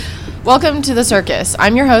Welcome to the Circus.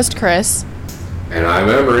 I'm your host, Chris. And I'm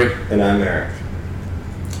Emery. And I'm Eric.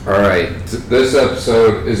 Alright, this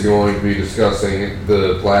episode is going to be discussing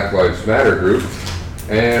the Black Lives Matter group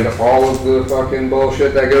and all of the fucking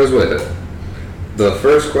bullshit that goes with it. The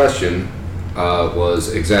first question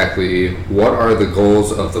was exactly, what are the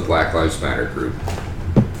goals of the Black Lives Matter group?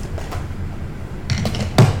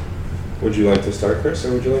 Would you like to start, Chris,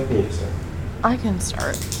 or would you like me to start? I can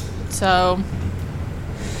start. So,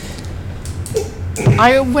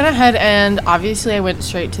 I went ahead and obviously I went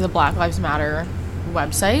straight to the Black Lives Matter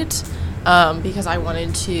website because I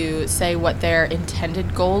wanted to say what their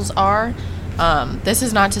intended goals are. This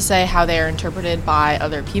is not to say how they are interpreted by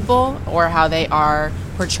other people or how they are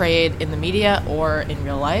portrayed in the media or in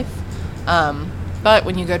real life. But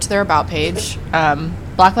when you go to their About page,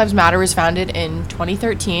 Black Lives Matter was founded in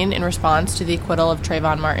 2013 in response to the acquittal of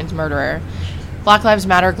Trayvon Martin's murderer. Black Lives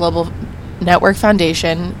Matter Global Network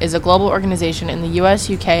Foundation is a global organization in the US,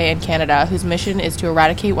 UK, and Canada whose mission is to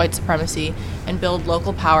eradicate white supremacy and build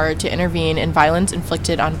local power to intervene in violence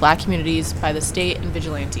inflicted on black communities by the state and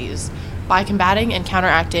vigilantes. By combating and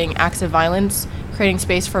counteracting acts of violence, creating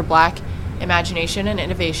space for black imagination and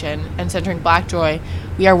innovation, and centering black joy,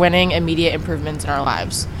 we are winning immediate improvements in our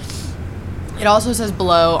lives. It also says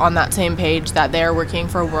below on that same page that they are working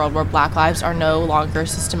for a world where black lives are no longer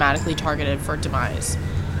systematically targeted for demise.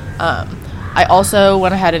 I also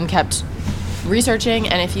went ahead and kept researching,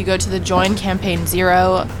 and if you go to the Join Campaign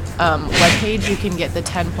Zero webpage, you can get the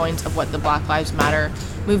 10 points of what the Black Lives Matter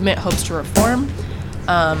movement hopes to reform,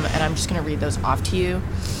 and I'm just going to read those off to you.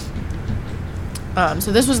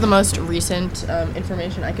 So this was the most recent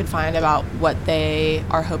information I could find about what they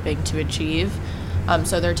are hoping to achieve.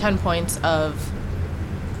 So there are 10 points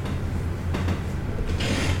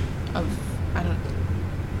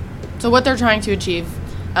so what they're trying to achieve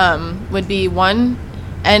would be 1,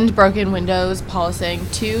 end broken windows policing,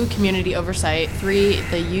 2, community oversight, 3,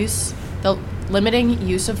 the limiting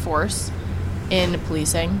use of force in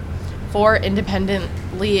policing, 4,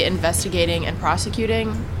 independently investigating and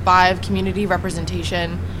prosecuting, 5, community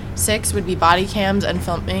representation, 6 would be body cams and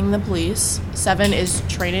filming the police, 7 is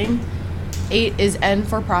training, 8 is end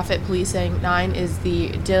for-profit policing, 9 is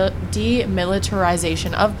the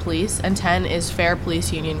demilitarization of police, and 10 is fair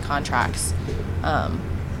police union contracts.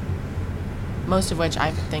 Most of which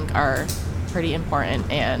I think are pretty important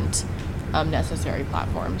and necessary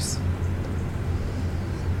platforms.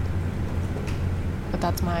 But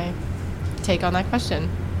that's my take on that question.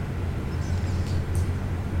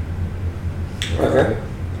 Okay.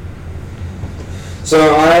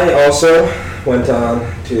 So I also went on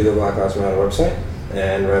to the Black Lives Matter website,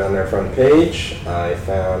 and right on their front page, I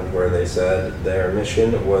found where they said their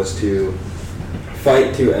mission was to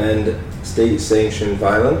fight to end state-sanctioned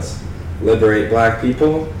violence, liberate black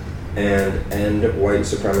people, and end white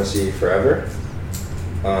supremacy forever.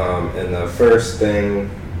 And the first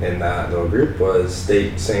thing in that little group was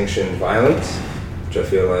state-sanctioned violence, which I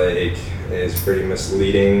feel like is a pretty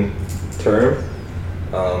misleading term,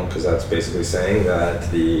 because that's basically saying that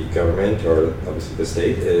the government, or obviously the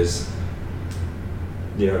state, is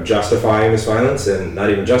justifying this violence, and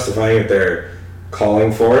not even justifying it, they're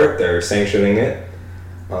calling for it, they're sanctioning it.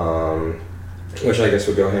 Which I guess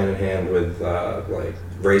would go hand in hand with like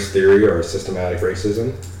race theory or systematic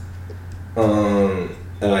racism.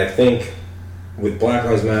 And I think with Black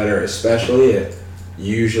Lives Matter especially, it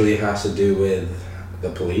usually has to do with the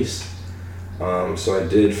police. So I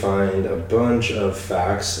did find a bunch of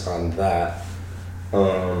facts on that.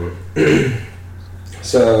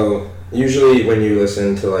 So usually when you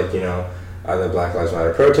listen to either Black Lives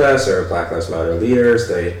Matter protests or Black Lives Matter leaders,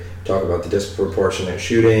 they talk about the disproportionate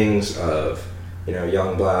shootings of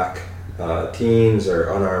young black teens or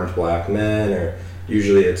unarmed black men, or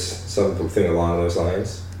usually it's something along those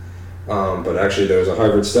lines. But actually there was a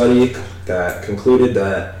Harvard study that concluded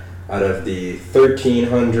that out of the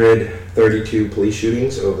 1,332 police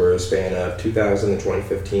shootings over a span of 2000 and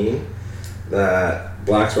 2015, that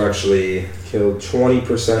blacks were actually killed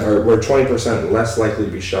 20%, or were 20% less likely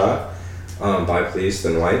to be shot by police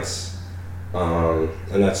than whites.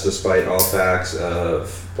 And that's despite all facts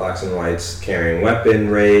of blacks and whites carrying weapon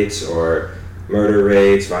rates or murder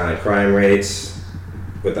rates, violent crime rates.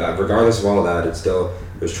 With that, regardless of all that,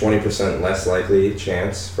 there's 20% less likely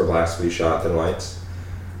chance for blacks to be shot than whites.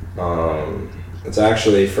 It's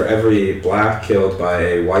actually, for every black killed by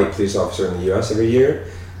a white police officer in the US every year,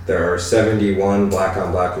 there are 71 black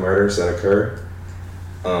on black murders that occur.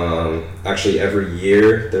 Actually, every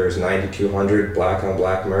year there's 9,200 black on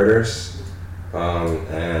black murders.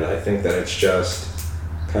 And I think that it's just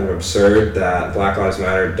kind of absurd that Black Lives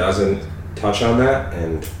Matter doesn't touch on that,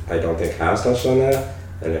 and I don't think has touched on that.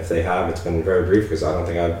 And if they have, it's been very brief because I don't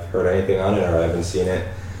think I've heard anything on it, or I haven't seen it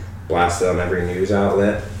blasted on every news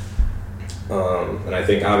outlet. And I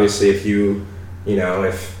think obviously if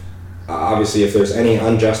there's any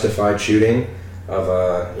unjustified shooting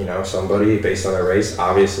of somebody based on their race,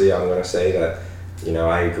 obviously I'm going to say that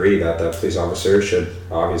I agree that the police officer should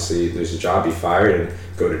obviously lose his job, be fired, and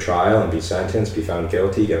go to trial and be sentenced, be found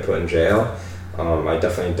guilty, get put in jail. I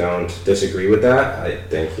definitely don't disagree with that. I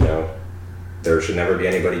think there should never be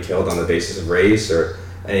anybody killed on the basis of race or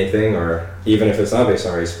anything, or even if it's not based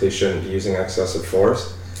on race, police shouldn't be using excessive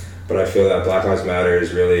force. But I feel that Black Lives Matter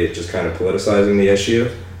is really just kind of politicizing the issue.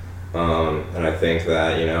 And I think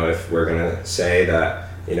that, if we're going to say that,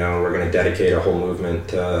 we're going to dedicate a whole movement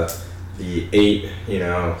to the 8,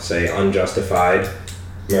 say unjustified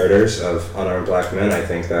murders of unarmed black men, I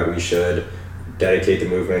think that we should dedicate the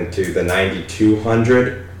movement to the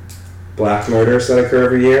 9,200 black murders that occur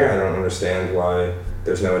every year. I don't understand why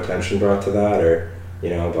there's no attention brought to that, or,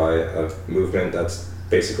 by a movement that's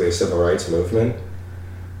basically a civil rights movement.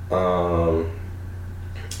 I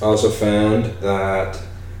also found that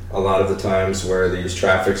a lot of the times where these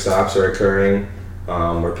traffic stops are occurring,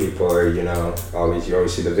 where people are, you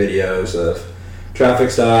always see the videos of traffic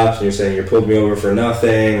stops, and you're saying you pulled me over for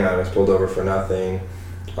nothing, I was pulled over for nothing,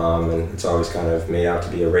 and it's always kind of made out to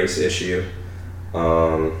be a race issue.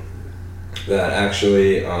 That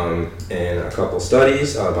actually, in a couple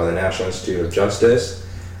studies by the National Institute of Justice,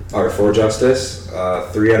 or for Justice,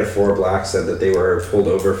 3 out of 4 blacks said that they were pulled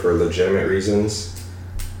over for legitimate reasons,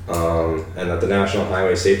 and that the National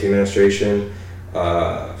Highway Safety Administration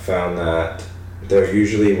found that there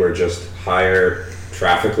usually were just higher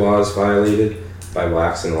traffic laws violated by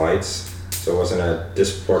blacks and whites. So it wasn't a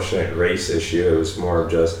disproportionate race issue, it was more of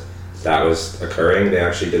just that was occurring. They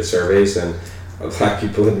actually did surveys, and black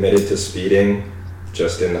people admitted to speeding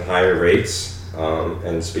just in higher rates,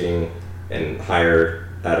 and speeding at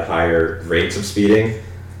higher rates of speeding.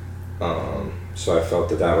 So I felt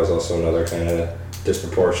that was also another kind of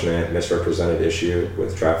disproportionate, misrepresented issue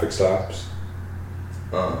with traffic stops.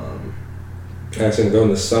 I'm going to go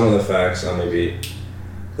into some of the facts on maybe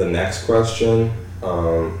the next question,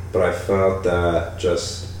 but I felt that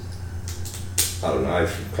I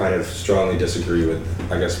kind of strongly disagree with,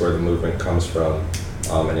 I guess, where the movement comes from,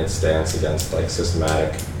 and its stance against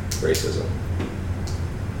systematic racism.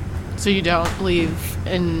 So you don't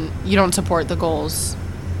you don't support the goals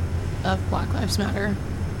of Black Lives Matter?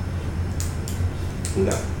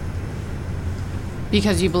 No.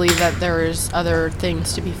 Because you believe that there's other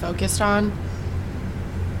things to be focused on?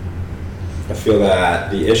 I feel that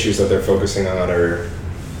the issues that they're focusing on are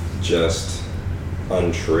just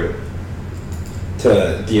untrue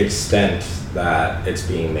to the extent that it's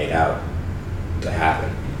being made out to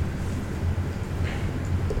happen.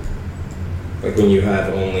 Like when you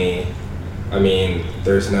have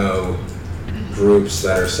there's no groups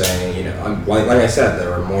that are saying, like I said, there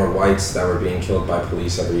were more whites that were being killed by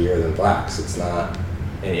police every year than blacks. It's not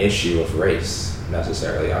an issue of race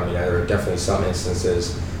necessarily. There are definitely some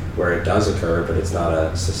instances where it does occur, but it's not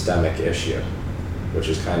a systemic issue, which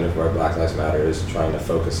is kind of where Black Lives Matter is trying to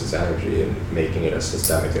focus its energy and making it a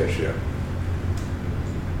systemic issue.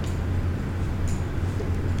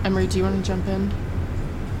 Emery, do you want to jump in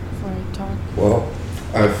before I talk? Well,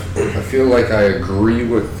 I feel like I agree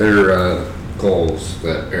with their goals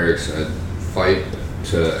that Eric said: fight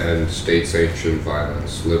to end state-sanctioned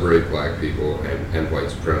violence, liberate black people, and end white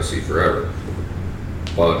supremacy forever.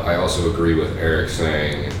 But I also agree with Eric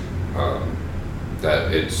saying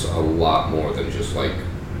that it's a lot more than just like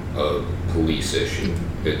a police issue.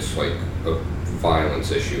 It's like a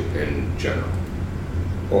violence issue in general.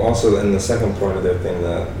 Well, also in the second part of their thing,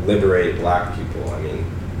 the liberate black people,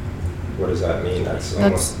 what does that mean? That's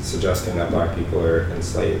almost suggesting that black people are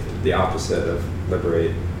enslaved. The opposite of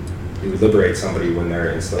liberate. You would liberate somebody when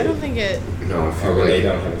they're enslaved. I don't think it... No, I feel when they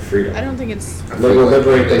don't have freedom. I don't think it's...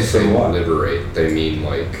 Liberate they them say from what? Liberate, they mean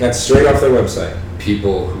like... That's straight off their website.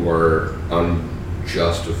 People who are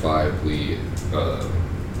unjustifiably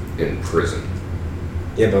in prison.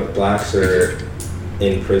 Yeah, but blacks are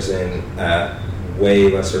in prison at way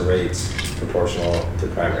lesser rates proportional to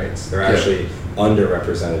crime rates. They're actually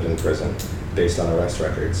underrepresented in prison based on arrest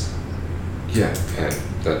records. Yeah, and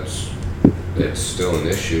it's still an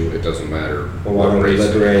issue. It doesn't matter. Well, why don't we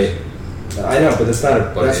liberate? I know, but that's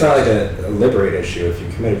not like a liberate issue. If you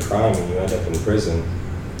commit a crime and you end up in prison,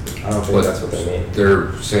 I don't think that's what they mean.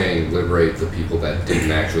 They're saying liberate the people that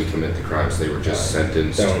didn't actually commit the crimes. They were just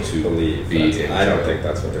sentenced to believe be in I don't jail. think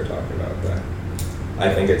that's what they're talking about. Then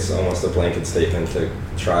I think it's almost a blanket statement to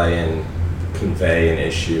try and convey an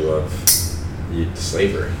issue of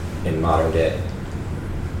slavery in modern day.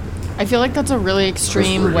 I feel like that's a really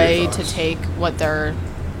extreme What's way your to thoughts? take what they're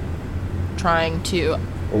trying to.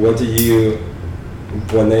 What do you,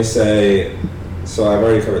 when they say, so I've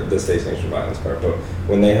already covered the state-sanctioned violence part, but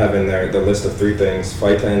when they have in there the list of 3 things: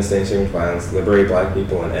 fight to end state-sanctioned violence, liberate black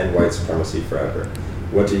people, and end white supremacy forever,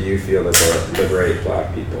 what do you feel that they liberate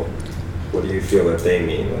black people? What do you feel that they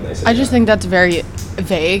mean when they say I just that? think that's very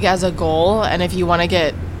vague as a goal, and if you want to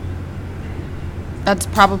get, that's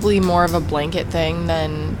probably more of a blanket thing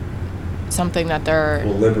than something that they're.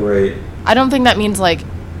 Well, liberate. I don't think that means like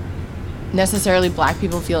necessarily black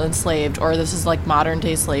people feel enslaved or this is like modern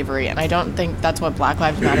day slavery, and I don't think that's what Black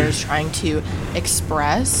Lives Matter is trying to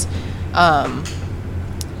express. I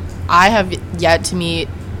have yet to meet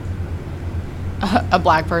a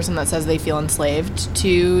black person that says they feel enslaved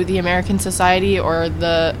to the American society or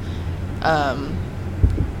the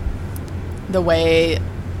way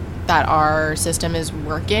that our system is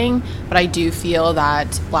working, but I do feel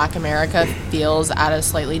that Black America feels at a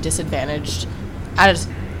slightly disadvantaged,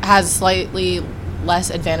 has slightly less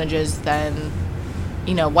advantages than,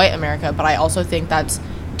 white America, but I also think that's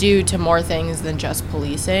due to more things than just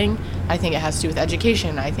policing. I think it has to do with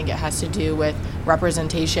education. I think it has to do with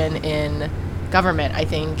representation in government. I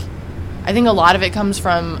think a lot of it comes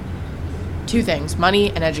from 2 things: money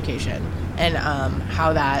and education, and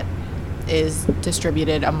how that is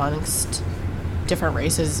distributed amongst different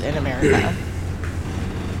races in America.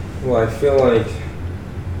 Well, I feel like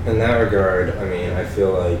in that regard, I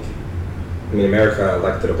feel like America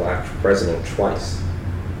elected a black president twice.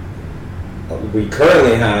 We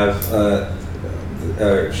currently have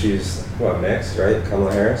she's mixed, right?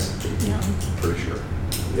 Kamala Harris. Yeah. Pretty sure.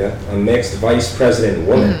 Yeah, a mixed vice president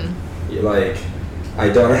woman. Like, I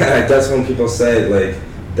don't. That's when people say like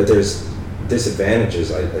that there's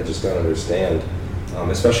disadvantages. I just don't understand,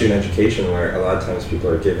 especially in education, where a lot of times people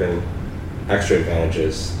are given extra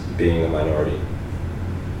advantages being a minority,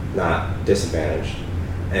 not disadvantaged.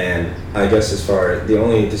 And I guess as far the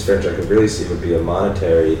only disadvantage I could really see would be a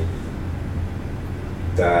monetary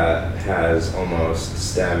that has almost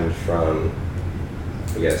stemmed from,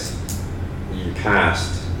 I guess,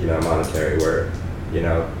 past, monetary, where,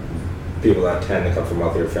 people that tend to come from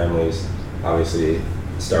wealthier families obviously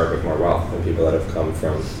start with more wealth than people that have come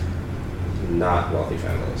from not wealthy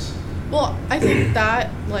families. Well, I think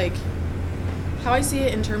that, like, how I see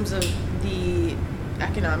it in terms of the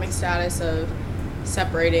economic status of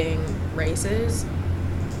separating races,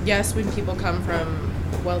 yes, when people come from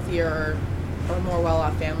wealthier or more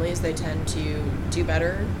well-off families, they tend to do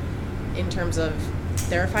better in terms of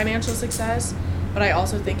their financial success, but I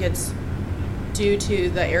also think it's due to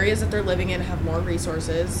the areas that they're living in have more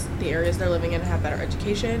resources, the areas they're living in have better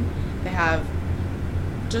education, they have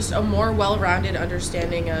just a more well-rounded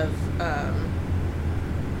understanding of,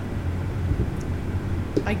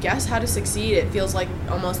 I guess, how to succeed. It feels like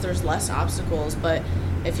almost there's less obstacles, but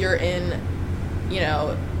if you're in,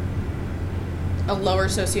 a lower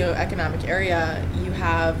socioeconomic area, you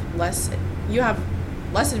have less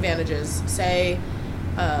advantages. Say,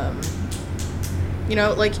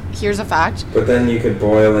 like, here's a fact. But then you could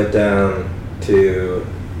boil it down to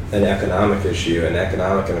an economic issue, an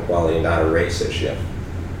economic inequality, not a race issue.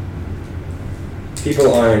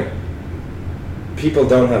 People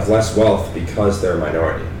don't have less wealth because they're a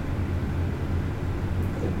minority.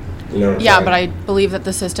 You know what I'm Yeah, saying? but I believe that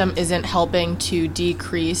the system isn't helping to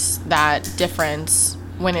decrease that difference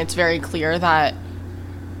when it's very clear that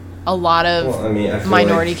a lot of I feel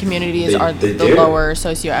minority like communities are they the do. lower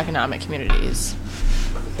socioeconomic communities.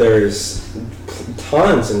 There's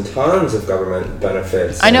tons and tons of government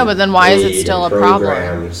benefits. I know, but then why is it aid still a and problem?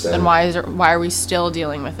 programs Then and why are we still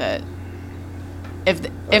dealing with it? I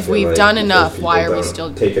If feel we've like done because enough, people why are we don't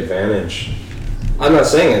still? take advantage? I'm not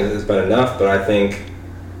saying it's been enough, but I think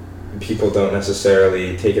people don't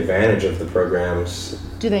necessarily take advantage of the programs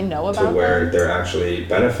Do they know to about where them? they're actually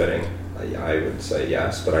benefiting. I would say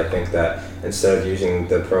yes, but I think that instead of using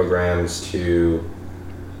the programs to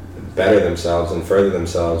better themselves and further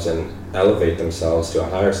themselves and elevate themselves to a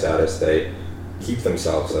higher status, they keep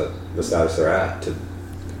themselves at the status they're at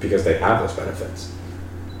because they have those benefits.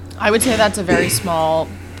 I would say that's a very small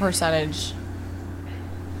percentage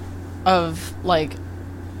of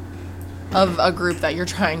a group that you're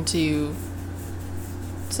trying to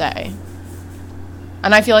say.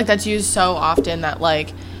 And I feel like that's used so often that,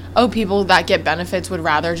 like, oh, people that get benefits would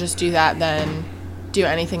rather just do that than do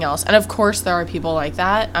anything else. And of course there are people like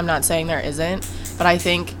that. I'm not saying there isn't, but I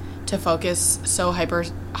think to focus so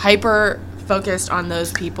hyper focused on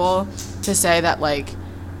those people to say that, like,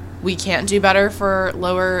 we can't do better for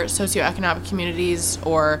lower socioeconomic communities,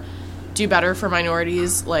 or do better for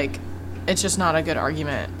minorities, like, it's just not a good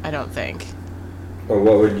argument, I don't think. Well,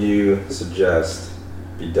 what would you suggest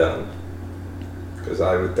be done? Because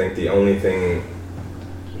I would think the only thing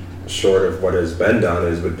short of what has been done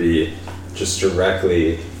would be just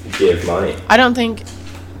directly give money. I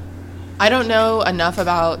don't know enough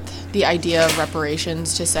about the idea of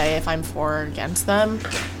reparations to say if I'm for or against them.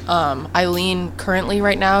 I lean currently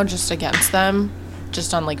right now just against them,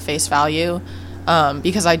 just on like face value,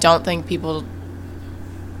 because I don't think people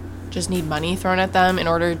just need money thrown at them in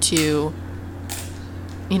order to,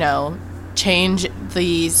 you know, change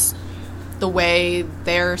the way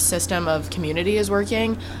their system of community is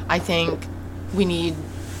working. I think we need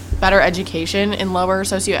better education in lower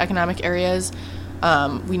socioeconomic areas.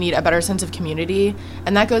 We need a better sense of community.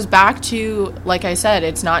 And that goes back to, like I said,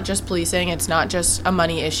 it's not just policing, it's not just a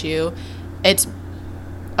money issue. It's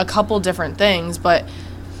a couple different things, but...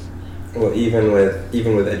 Well, even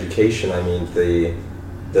with education, I mean,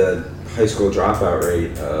 the high school dropout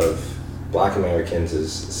rate of Black Americans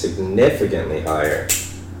is significantly higher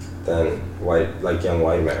than young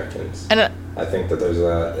white Americans. And I think that there's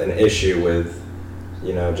an issue with,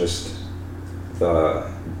 you know, just I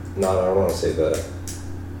don't want to say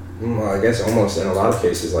I guess almost in a lot of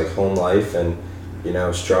cases like home life and, you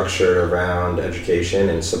know, structure around education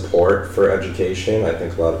and support for education. I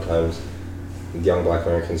think a lot of times young Black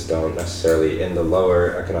Americans don't necessarily, in the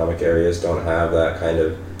lower economic areas, don't have that kind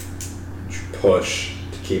of push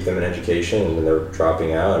to keep them in education, and they're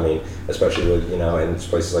dropping out. I mean, especially with, you know, in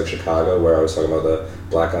places like Chicago where I was talking about the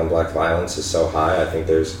black on black violence is so high. I think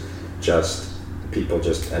there's just people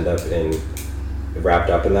just end up wrapped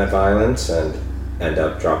up in that violence and end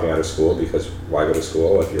up dropping out of school, because why go to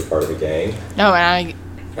school if you're part of a gang? No, and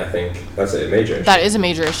I think that's a major issue. That is a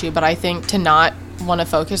major issue, but I think to not want to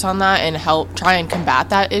focus on that and help try and combat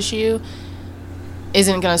that issue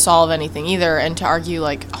isn't going to solve anything either. And to argue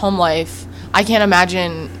like home life, I can't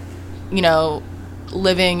imagine, you know,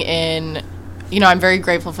 living in, you know, I'm very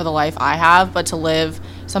grateful for the life I have, but to live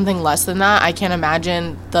something less than that, I can't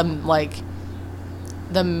imagine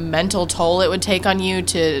the mental toll it would take on you,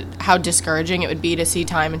 to how discouraging it would be to see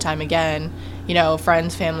time and time again, you know,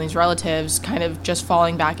 friends, families, relatives kind of just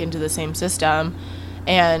falling back into the same system.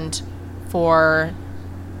 And for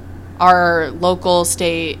our local,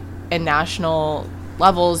 state, and national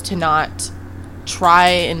levels to not try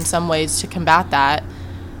in some ways to combat that,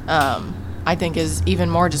 I think is even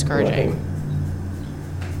more discouraging.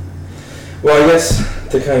 Well, I guess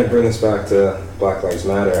to kind of bring this back to Black Lives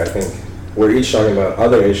Matter, I think we're each talking about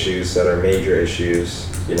other issues that are major issues,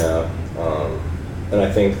 you know, and I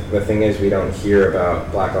think the thing is we don't hear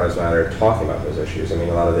about Black Lives Matter talking about those issues. I mean,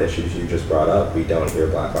 a lot of the issues you just brought up, we don't hear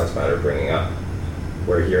Black Lives Matter bringing up.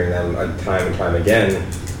 We're hearing them time and time again,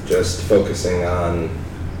 just focusing on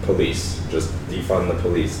police, just defund the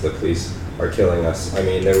police are killing us. I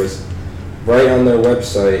mean, there was, right on their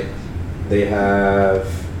website, they have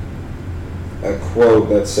a quote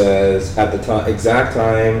that says, at the exact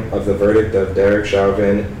time of the verdict of Derek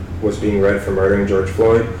Chauvin was being read for murdering George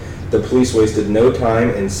Floyd, the police wasted no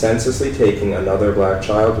time in senselessly taking another black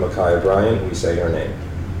child, Ma'Khia Bryant, we say her name.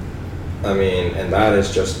 I mean, and that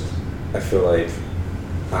is just, I feel like,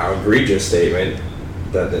 an egregious statement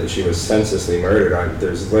that she was senselessly murdered.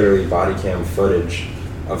 There's literally body cam footage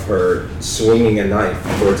of her swinging a knife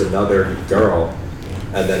towards another girl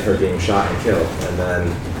and then her being shot and killed. And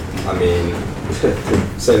then, I mean,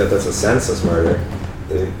 to say that that's a senseless murder,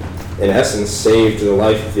 in essence, saved the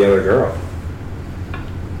life of the other girl.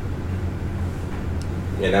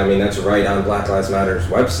 And I mean, that's right on Black Lives Matter's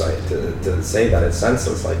website. To say that it's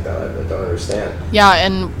senseless like that, I don't understand. Yeah,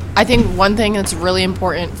 and I think one thing that's really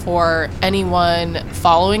important for anyone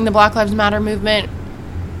following the Black Lives Matter movement,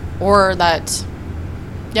 or that,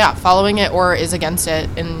 yeah, following it or is against it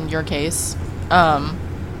in your case,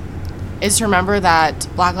 is to remember that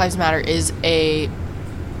Black Lives Matter is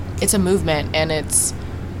it's a movement, and it's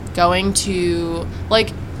going to,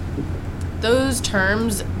 like, those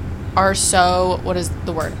terms are so, what is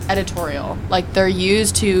the word, editorial. Like, they're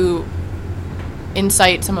used to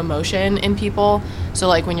incite some emotion in people. So,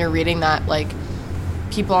 like, when you're reading that, like,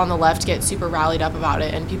 people on the left get super rallied up about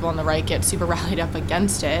it and people on the right get super rallied up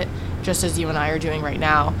against it, just as you and I are doing right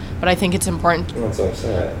now. But I think it's important. That's what I'm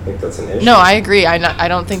saying. I think that's an issue. No, I agree. I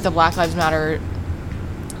don't think the Black Lives Matter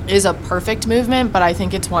is a perfect movement, but I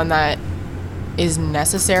think it's one that is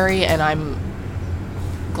necessary, and I'm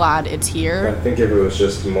glad it's here. I think if it was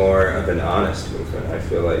just more of an honest movement, I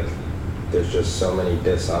feel like there's just so many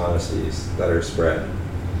dishonesties that are spread,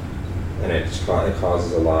 and it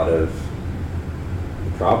causes a lot of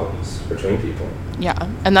problems between people. Yeah,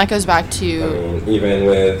 and that goes back to, I mean, even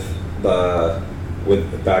with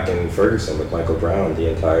back in Ferguson with Michael Brown, the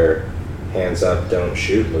entire hands up, don't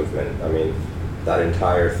shoot movement. I mean, that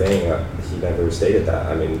entire thing, he never stated that.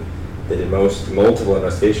 I mean, they did multiple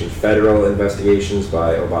investigations, federal investigations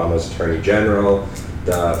by Obama's Attorney General,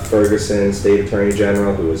 the Ferguson State Attorney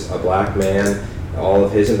General, who was a black man, all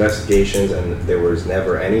of his investigations, and there was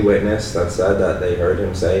never any witness that said that they heard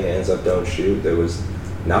him say, hands up, don't shoot. There was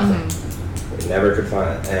nothing. They never could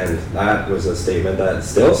find, and that was a statement that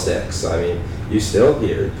still sticks. I mean, you still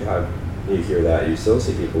hear that. You still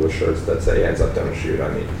see people with shirts that say, hands up, don't shoot. I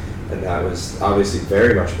mean, and that was obviously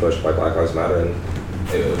very much pushed by Black Lives Matter, and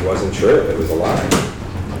it wasn't true. It was a lie.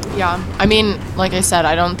 Yeah, I mean, like I said,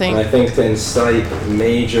 I don't think... And I think to incite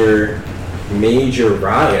major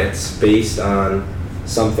riots based on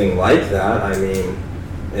something like that, I mean,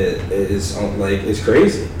 it's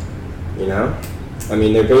crazy, you know? I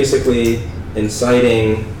mean, they're basically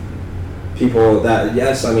inciting people that,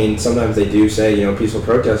 yes, I mean, sometimes they do say, you know, peaceful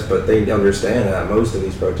protests, but they understand that most of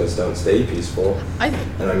these protests don't stay peaceful.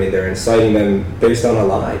 And I mean, they're inciting them based on a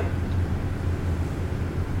lie.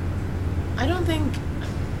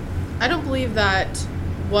 I don't believe that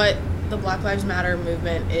what the Black Lives Matter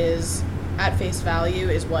movement is at face value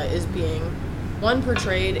is what is being, one,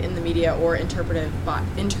 portrayed in the media or interpreted by,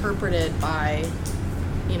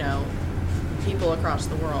 you know, people across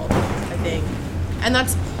the world, I think.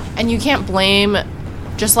 And you can't blame,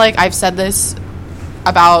 just like I've said this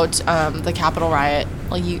about the Capitol riot,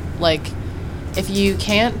 if you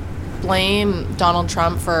can't blame Donald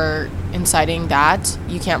Trump for inciting that,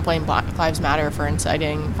 you can't blame Black Lives Matter for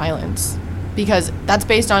inciting violence, because that's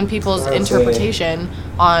based on people's interpretation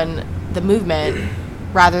on the movement,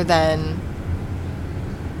 rather than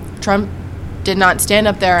Trump did not stand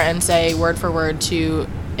up there and say word for word to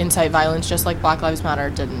incite violence, just like Black Lives Matter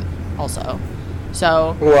didn't also.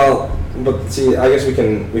 So well, but see, I guess we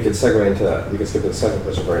could segue into that. We can skip to the second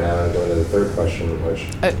question for right now and go into the third question,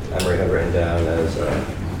 which Emery had written down as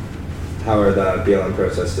how are the BLM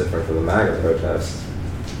protests different from the MAGA protests?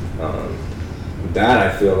 That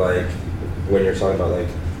I feel like when you're talking about, like,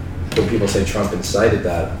 when people say Trump incited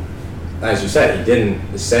that, as you said, he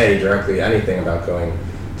didn't say directly anything about going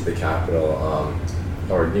to the Capitol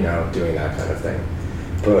or, you know, doing that kind of thing.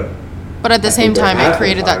 But at the same time, it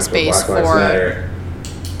created that space for...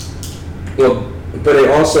 Well, but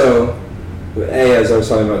it also, as I was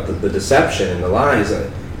talking about the deception and the lies,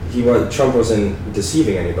 Trump wasn't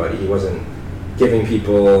deceiving anybody. He wasn't giving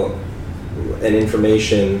people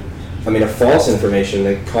a false information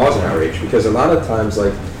that caused an outrage. Because a lot of times,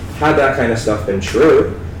 like, had that kind of stuff been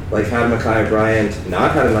true, like had Ma'Khia Bryant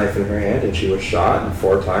not had a knife in her hand and she was shot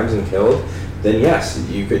 4 times and killed, then yes,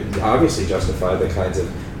 you could obviously justify the kinds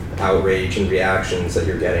of outrage and reactions that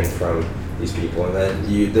you're getting from these people. And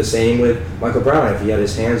then the same with Michael Brown. If he had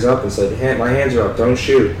his hands up and said, my hands are up, don't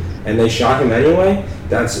shoot, and they shot him anyway,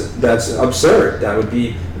 that's absurd. That would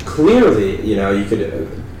be clearly, you know, you could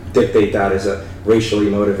dictate that as a racially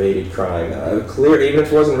motivated crime. Even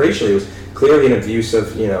if it wasn't racially, it was clearly an abuse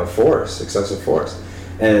of, you know, force, excessive force.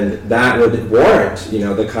 And that would warrant, you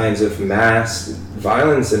know, the kinds of mass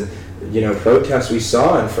violence and, you know, protests we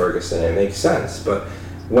saw in Ferguson. It makes sense. But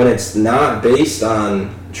when it's not based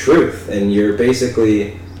on truth and you're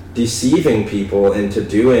basically deceiving people into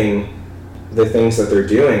doing the things that they're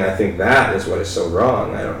doing, I think that is what is so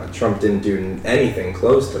wrong. Trump didn't do anything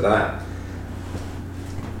close to that.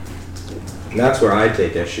 And that's where I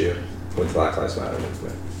take issue with Black Lives Matter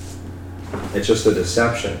movement. It's just a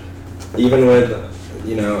deception. Even with,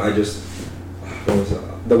 you know, I just feel like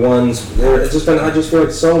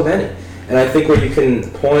so many. And I think where you can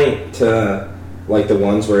point to, like, the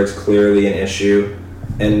ones where it's clearly an issue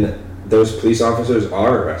and those police officers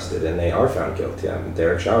are arrested and they are found guilty. I mean,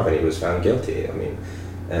 Derek Chauvin, he was found guilty. I mean,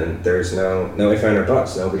 and there's no ifs, ands, or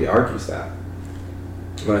buts. Nobody argues that.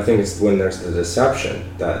 But I think it's when there's the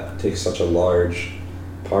deception that takes such a large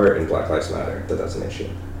part in Black Lives Matter that's an issue.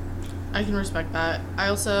 I can respect that.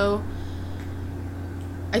 I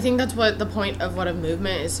think that's what the point of what a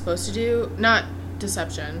movement is supposed to do. Not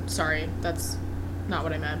deception. Sorry, that's not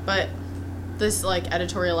what I meant. But this, like,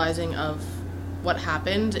 editorializing of what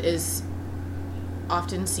happened is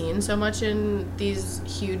often seen so much in these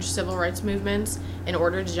huge civil rights movements in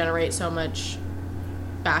order to generate so much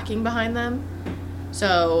backing behind them.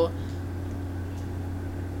 So...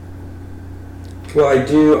 Well, I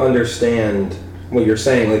do understand what you're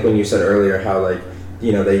saying, like when you said earlier how, like,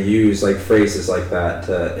 you know, they use, like, phrases like that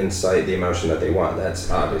to incite the emotion that they want. That's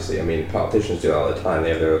obviously, I mean, politicians do it all the time. They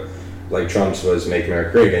have their, like, Trump's was Make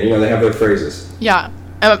America Great Again. You know, they have their phrases. Yeah.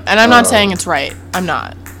 And I'm not saying it's right. I'm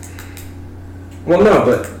not. Well, no,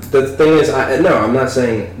 the thing is, I'm not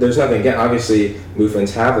saying there's nothing against. Obviously,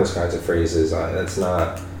 movements have those kinds of phrases. That's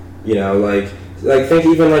not, like think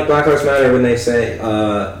even like Black Lives Matter when they say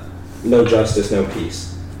no justice, no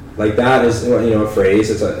peace. Like that is a phrase.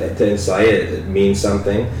 It's to incite. It means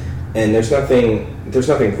something, and there's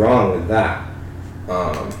nothing wrong with that.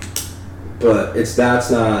 But that's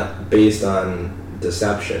not based on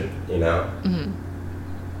deception, Mm-hmm.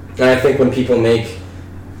 And I think when people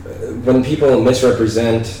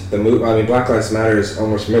misrepresent the movement, Black Lives Matter is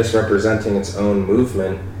almost misrepresenting its own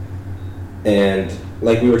movement, and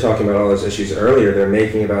like we were talking about all those issues earlier, they're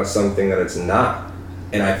making about something that it's not.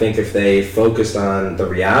 And I think if they focused on the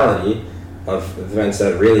reality of events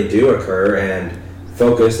that really do occur and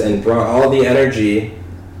focused and brought all the energy,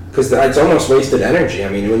 because it's almost wasted energy.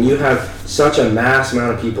 When you have such a mass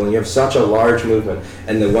amount of people and you have such a large movement,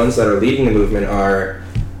 and the ones that are leading the movement are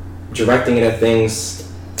directing it at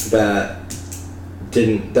things that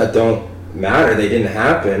don't matter, they didn't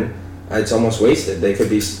happen, it's almost wasted. They could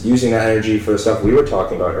be using that energy for the stuff we were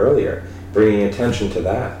talking about earlier, bringing attention to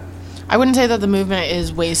that. I wouldn't say that the movement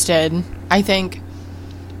is wasted, I think.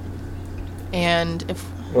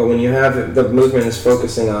 When you have the movement is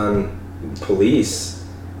focusing on police,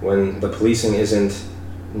 when the policing isn't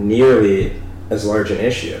nearly as large an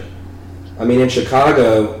issue. In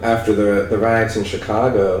Chicago, after the riots in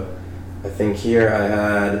Chicago, I think here I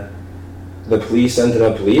had the police ended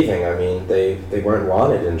up leaving. They weren't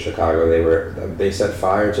wanted in Chicago. They set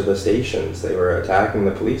fire to the stations. They were attacking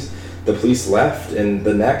the police. The police left, and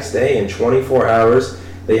the next day, in 24 hours,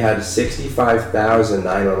 they had 65,000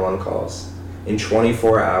 911 calls. In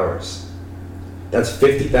 24 hours. That's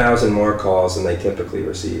 50,000 more calls than they typically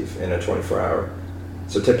receive in a 24-hour.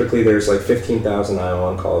 So typically there's like 15,000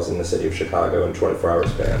 911 calls in the city of Chicago in a 24-hour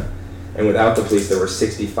span. And without the police, there were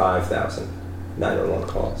 65,000 911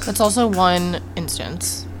 calls. That's also one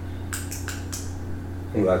instance.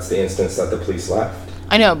 Well, that's the instance that the police left.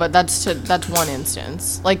 I know, but that's one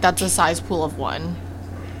instance. Like, that's a size pool of one.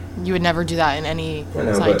 You would never do that in any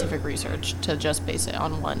scientific research to just base it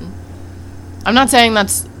on one. I'm not saying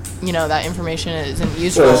that's, that information isn't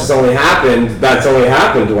useful. Well, that's only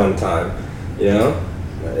happened one time,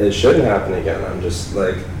 It shouldn't happen again. I'm just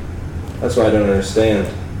like, that's why I don't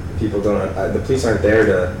understand. People don't, the police aren't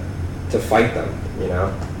there to fight them,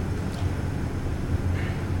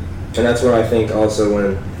 And that's where I think also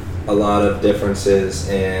when a lot of differences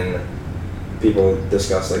in people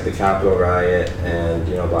discuss like the Capitol riot and,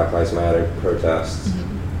 Black Lives Matter protests,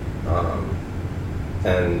 mm-hmm.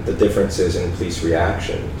 And the differences in police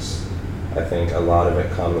reactions. I think a lot of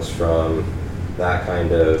it comes from that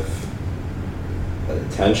kind of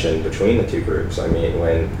tension between the two groups.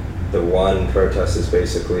 When the one protest is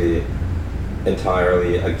basically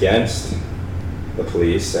entirely against the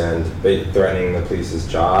police and threatening the police's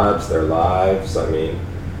jobs, their lives,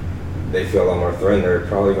 they feel a lot more threatened. They're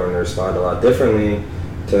probably going to respond a lot differently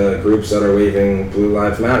to groups that are waving Blue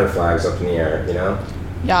Lives Matter flags up in the air,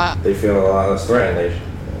 Yeah. They feel a lot less threatened,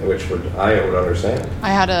 I would understand. I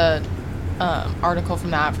had a article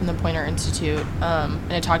from the Poynter Institute,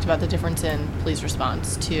 and it talked about the difference in police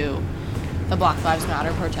response to the Black Lives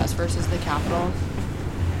Matter protest versus the Capitol.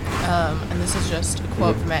 And this is just a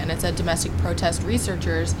quote from it, and it said, domestic protest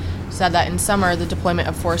researchers said that in summer, the deployment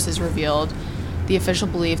of forces revealed the official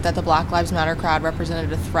belief that the Black Lives Matter crowd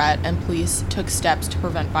represented a threat, and police took steps to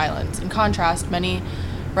prevent violence. In contrast,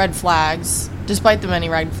 despite the many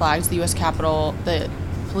red flags, the U.S. Capitol, the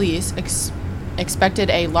police expected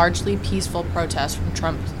a largely peaceful protest from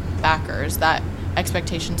Trump backers. That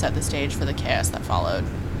expectation set the stage for the chaos that followed.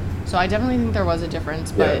 So I definitely think there was a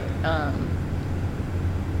difference, but... Yeah.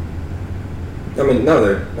 There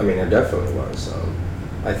definitely was.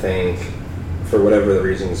 I think for whatever the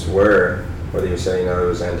reasons were, whether you say, it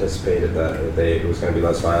was anticipated that it was going to be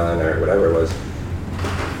less violent or whatever it was,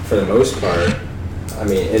 for the most part,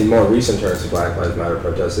 in more recent terms of Black Lives Matter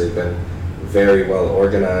protests, they've been very well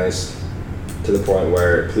organized to the point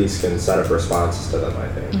where police can set up responses to them, I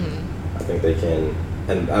think. Mm-hmm. I think they can,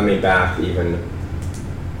 and back even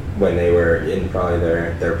when they were in probably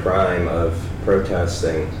their prime of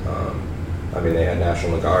protesting, they had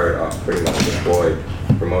National Guard pretty much deployed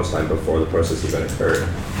for most time before the protests even occurred.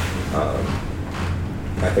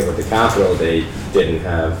 I think with the Capitol, they didn't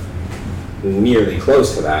have nearly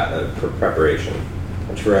close to that preparation,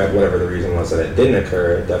 which for whatever the reason was that it didn't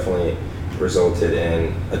occur, it definitely resulted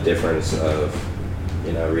in a difference of,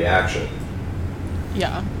 reaction.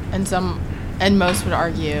 Yeah, and most would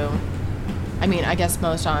argue, I guess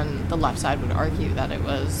most on the left side would argue that it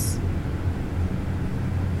was,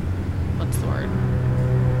 what's the word?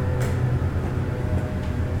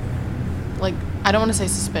 Like, I don't want to say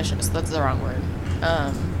suspicious. That's the wrong word.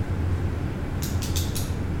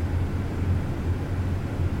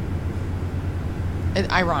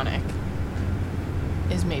 Ironic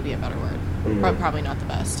is maybe a better word, but probably not the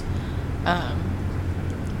best.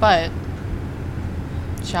 But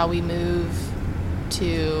shall we move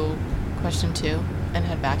to question 2 and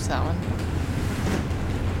head back to that one?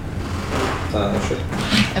 Sure.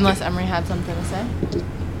 Unless Emery had something to say.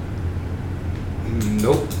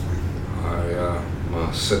 Nope. I'm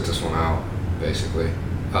gonna sit this one out, basically.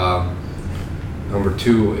 Number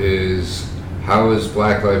 2 is, how is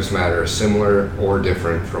Black Lives Matter similar or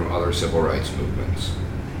different from other civil rights movements?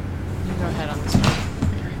 You go ahead on this one,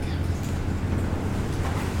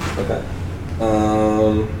 Eric. Okay.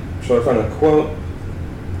 Shall I find a quote?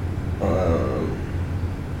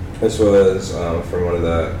 This was from one of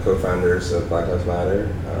the co-founders of Black Lives Matter,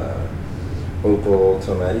 Opal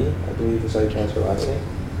Tometi, I believe is how you pronounce her last name.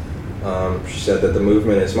 She said that the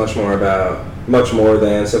movement is much more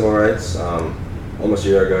than civil rights. Almost a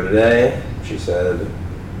year ago today, she said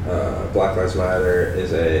Black Lives Matter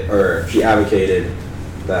she advocated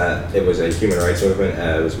that it was a human rights movement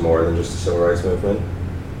and it was more than just a civil rights movement.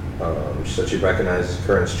 She said she recognizes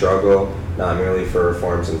current struggle not merely for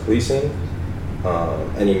reforms in policing,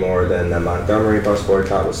 any more than the Montgomery bus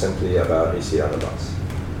boycott was simply about a seat on the bus.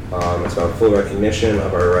 It's about full recognition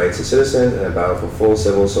of our rights as citizens and about for full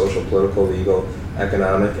civil, social, political, legal,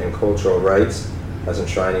 economic, and cultural rights as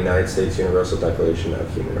enshrined in the United States Universal Declaration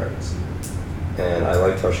of Human Rights. And I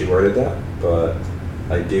liked how she worded that, but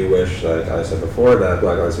I do wish, like I said before, that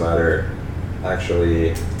Black Lives Matter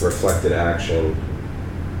actually reflected action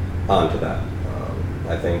onto that.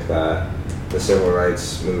 I think that the civil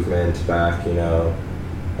rights movement back, in the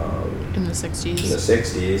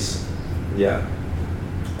 60s. Yeah.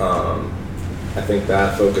 I think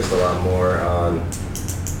that focused a lot more on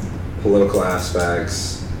political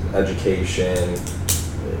aspects, education,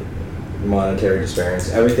 monetary disparities,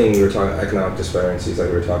 everything we were talking, economic disparities like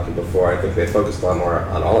we were talking before. I think they focused a lot more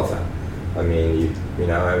on all of that. I mean,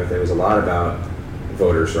 there was a lot about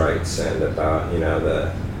voters' rights and about,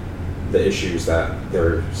 the issues that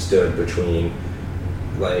there stood between,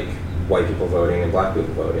 like, white people voting and black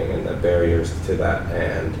people voting and the barriers to that,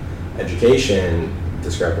 and education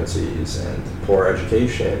discrepancies and poor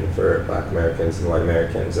education for black Americans and white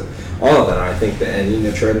Americans and all of that. I think that,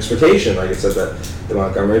 and transportation, like I said, the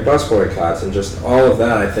Montgomery bus boycotts and just all of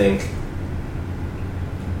that, I think,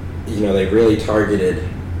 they really targeted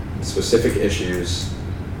specific issues,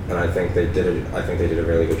 and I think they did a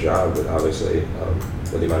really good job with, obviously,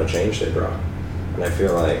 with the amount of change they brought. And I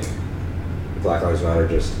feel like Black Lives Matter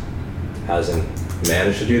just hasn't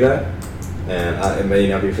managed to do that. And it may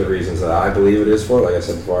not be for the reasons that I believe it is for. Like I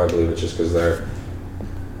said before, I believe it's just because they're,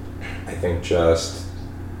 I think, I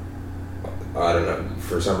don't know,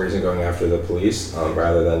 for some reason going after the police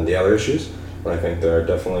rather than the other issues. But I think there are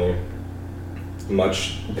definitely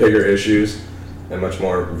much bigger issues and much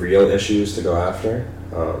more real issues to go after.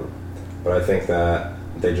 But I think that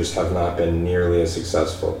they just have not been nearly as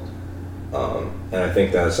successful. And I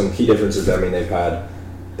think that some key differences, they've had,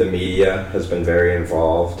 the media has been very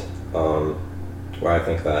involved, where I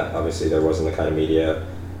think that obviously there wasn't the kind of media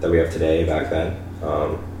that we have today back then.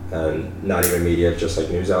 And not even media, just like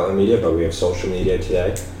news outlet media, but we have social media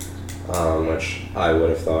today, which I would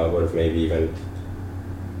have thought would have maybe even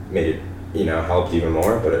made it, helped even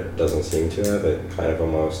more, but it doesn't seem to have. It kind of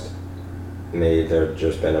almost made there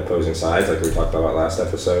just been opposing sides, like we talked about last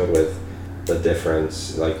episode with the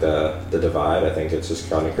difference, like the divide. I think it's just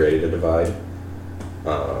kind of created a divide.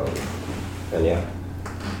 And yeah.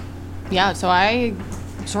 Yeah, so I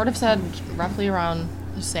sort of said roughly around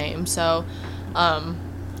the same. So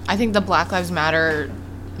I think the Black Lives Matter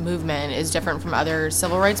movement is different from other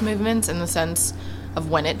civil rights movements in the sense of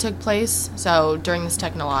when it took place. So during this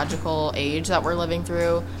technological age that we're living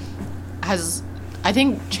through has, I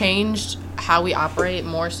think, changed how we operate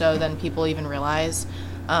more so than people even realize.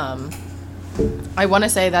 I want to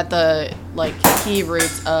say that the key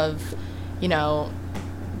roots of,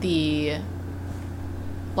 the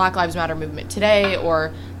Black Lives Matter movement today,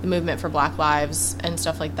 or the movement for Black Lives and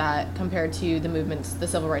stuff like that, compared to the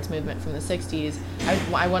civil rights movement from the 60s,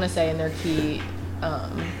 I want to say in their key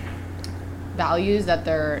values that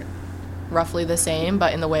they're roughly the same,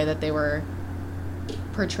 but in the way that they were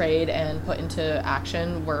portrayed and put into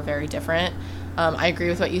action were very different. I agree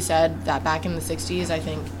with what you said, that back in the 60s, I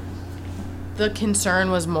think the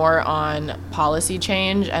concern was more on policy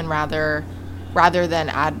change and rather than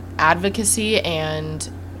advocacy and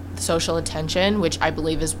social attention, which I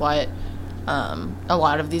believe is what a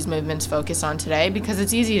lot of these movements focus on today, because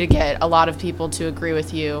it's easy to get a lot of people to agree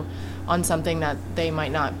with you on something that they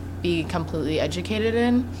might not be completely educated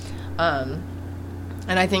in.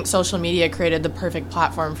 And I think social media created the perfect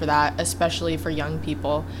platform for that, especially for young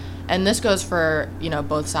people. And this goes for,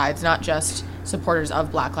 both sides, not just supporters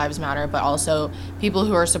of Black Lives Matter, but also people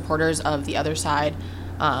who are supporters of the other side.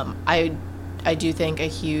 I do think a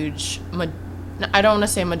huge, I don't want to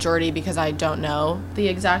say majority because I don't know the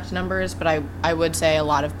exact numbers, but I would say a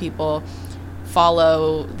lot of people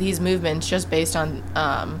follow these movements just based on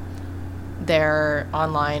their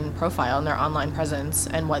online profile and their online presence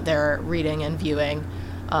and what they're reading and viewing.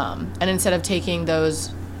 And instead of taking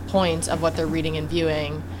those points of what they're reading and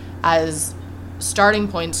viewing as starting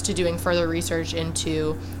points to doing further research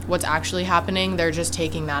into what's actually happening, they're just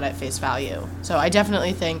taking that at face value. So I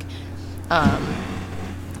definitely think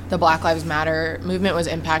the Black Lives Matter movement was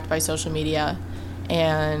impacted by social media.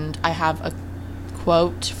 And I have a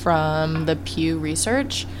quote from the Pew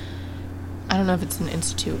Research. I don't know if it's an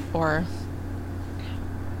institute or...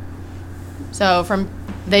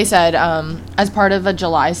 They said, as part of a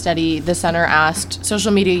July study, the center asked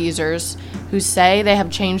social media users who say they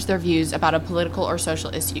have changed their views about a political or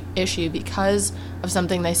social issue because of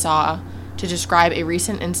something they saw to describe a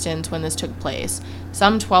recent instance when this took place.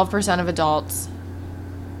 Some 12% of adults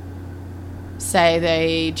say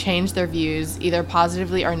they changed their views either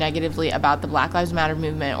positively or negatively about the Black Lives Matter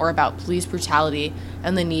movement or about police brutality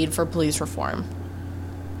and the need for police reform.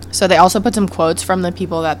 So they also put some quotes from the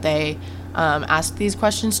people that they asked these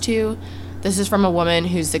questions to. This is from a woman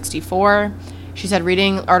who's 64. She said,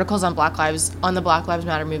 reading articles on the Black Lives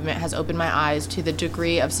Matter movement has opened my eyes to the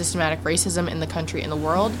degree of systematic racism in the country and the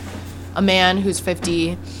world. A man who's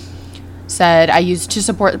 50 said, I used to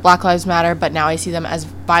support Black Lives Matter, but now I see them as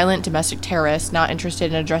violent domestic terrorists, not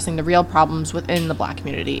interested in addressing the real problems within the Black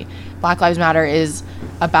community. Black Lives Matter is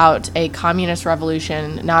about a communist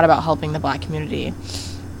revolution, not about helping the Black community.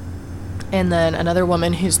 And then another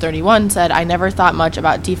woman who's 31 said, I never thought much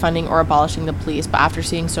about defunding or abolishing the police, but after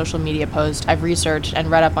seeing social media posts, I've researched and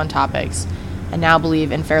read up on topics and now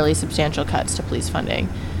believe in fairly substantial cuts to police funding.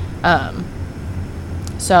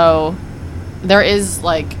 So there is,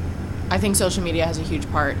 I think social media has a huge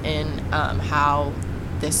part in how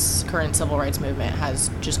this current civil rights movement has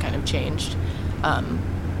just kind of changed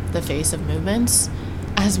the face of movements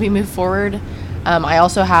as we move forward. I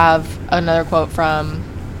also have another quote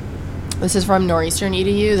this is from Northeastern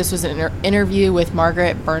EDU. This was an interview with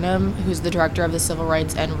Margaret Burnham, who's the director of the Civil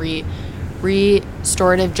Rights and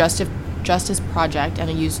Restorative Justice Project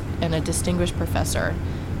and a distinguished professor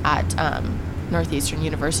at Northeastern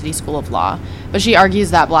University School of Law. But she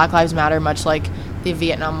argues that Black Lives Matter, much like the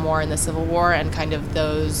Vietnam War and the Civil War and kind of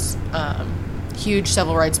those huge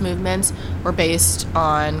civil rights movements, were based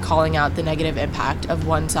on calling out the negative impact of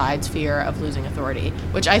one side's fear of losing authority,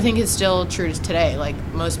 which I think is still true today. Like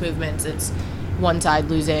most movements, it's one side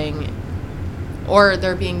losing, or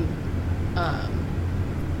they're being,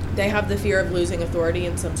 they have the fear of losing authority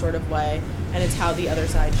in some sort of way, and it's how the other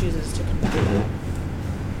side chooses to combat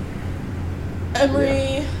that.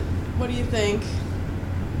 Emery, what do you think?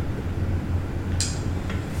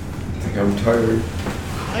 I think I'm tired.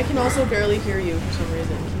 I can also barely hear you for some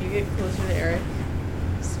reason. Can you get closer to Eric?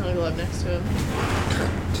 Snuggle up next to him.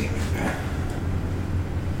 Damn it.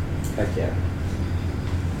 Heck yeah.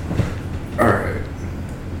 Alright.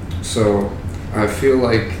 So, I feel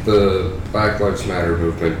like the Black Lives Matter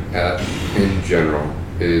movement in general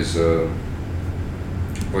is, the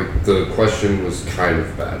question was kind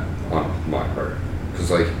of bad on my part.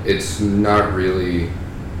 Because, it's not really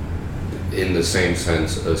in the same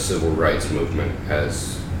sense a civil rights movement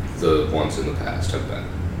as the ones in the past have been.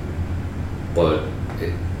 But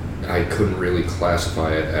I couldn't really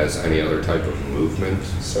classify it as any other type of movement.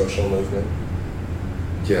 Social movement?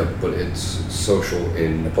 Yeah, but it's social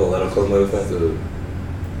in... A political movement?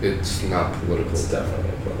 It's not political. It's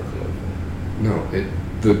definitely a political movement. No,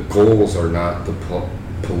 the goals are not the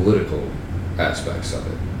political aspects of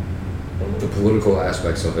it. Mm-hmm. The political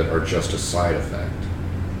aspects of it are just a side effect.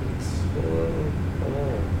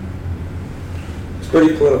 It's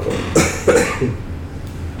pretty political.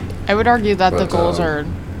 I would argue that the goals are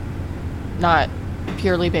not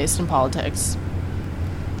purely based in politics.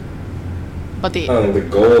 But the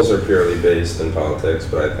goals are purely based in politics,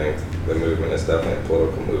 but I think the movement is definitely a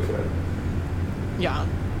political movement. Yeah.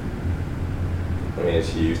 I mean,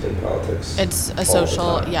 it's used in politics. It's a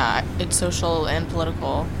social, it's social and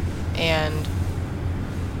political, and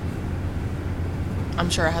I'm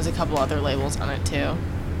sure it has a couple other labels on it too.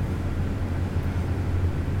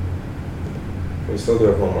 We still do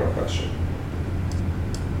have one more question.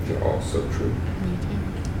 You're also true. Me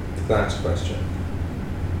too. Last question.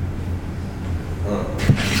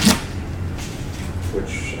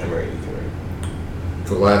 which Emery you can read.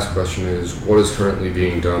 The last question is, what is currently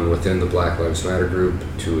being done within the Black Lives Matter group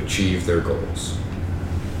to achieve their goals?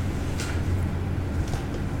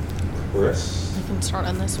 Chris? I can start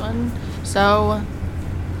on this one. So,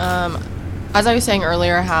 as I was saying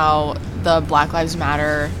earlier, how the Black Lives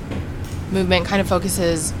Matter movement kind of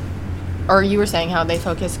focuses, or you were saying how they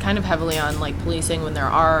focus kind of heavily on like policing when there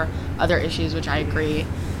are other issues, which I agree.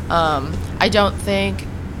 I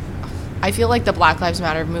feel like the Black Lives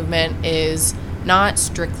Matter movement is not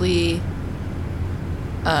strictly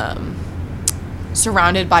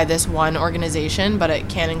surrounded by this one organization, but it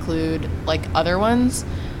can include like other ones.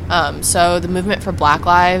 So the movement for Black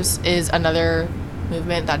Lives is another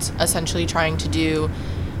movement that's essentially trying to do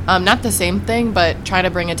not the same thing, but try to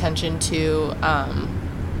bring attention to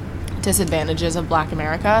disadvantages of Black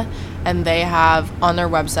America. And they have on their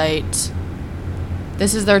website,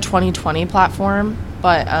 this is their 2020 platform,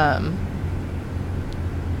 but I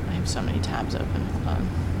have so many tabs open. Hold on.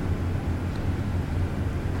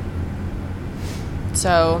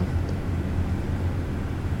 So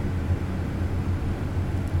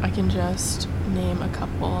I can just name a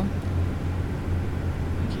couple.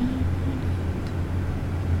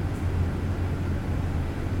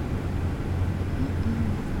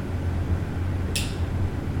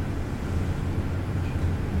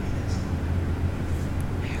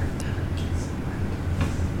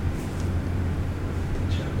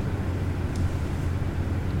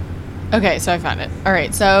 Okay, so I found it. All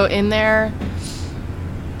right, so in their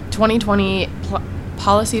 2020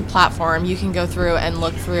 policy platform, you can go through and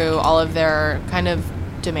look through all of their kind of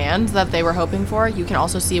demands that they were hoping for. You can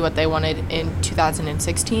also see what they wanted in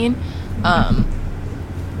 2016.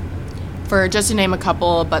 For just to name a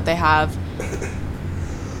couple, but they have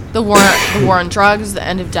the war on drugs, the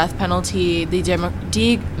end of death penalty, the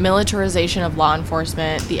demilitarization of law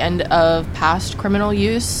enforcement, the end of past criminal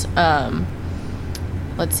use.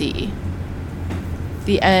 Let's see.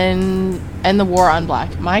 The end the war on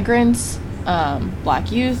Black migrants,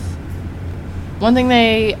 Black youth. One thing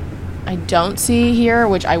I don't see here,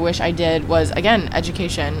 which I wish I did, was again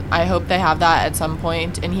education. I hope they have that at some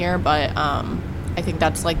point in here, but I think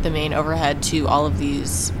that's like the main overhead to all of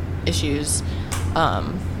these issues.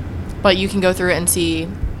 But you can go through and see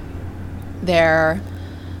their.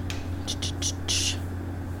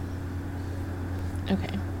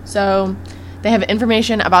 Okay, so they have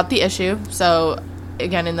information about the issue. So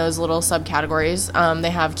again, in those little subcategories, they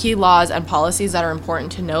have key laws and policies that are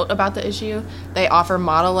important to note about the issue. They offer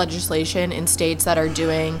model legislation in states that are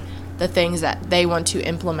doing the things that they want to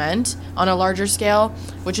implement on a larger scale,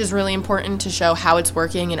 which is really important to show how it's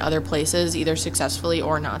working in other places, either successfully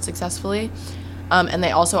or not successfully. And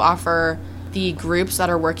they also offer the groups that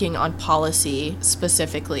are working on policy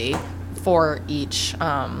specifically for each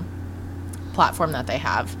platform that they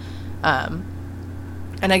have.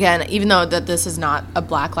 And again, even though that this is not a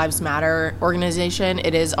Black Lives Matter organization,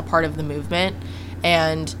 it is a part of the movement.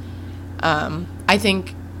 And I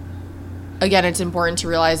think, again, it's important to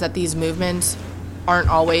realize that these movements aren't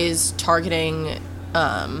always targeting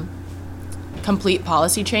complete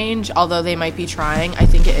policy change, although they might be trying. I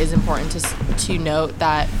think it is important to note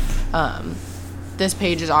that this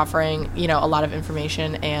page is offering, a lot of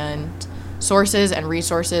information and sources and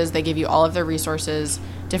resources. They give you all of their resources,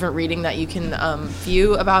 different reading that you can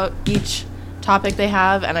view about each topic they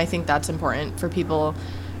have, and I think that's important for people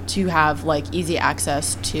to have like easy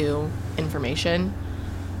access to information.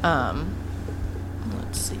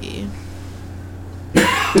 Let's see.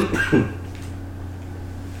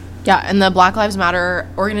 Yeah, and the Black Lives Matter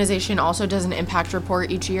organization also does an impact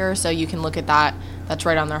report each year, so you can look at that. That's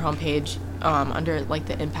right on their homepage under like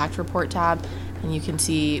the impact report tab, and you can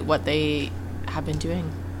see what they have been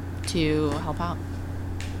doing to help out.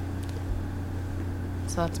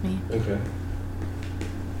 So that's me. Okay.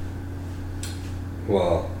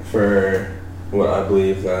 Well, for what I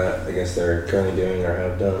believe that I guess they're currently doing or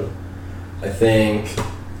have done, I think,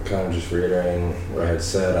 kind of just reiterating what I had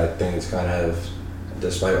said, I think it's kind of,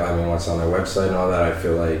 despite what's on their website and all that, I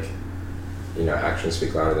feel like, actions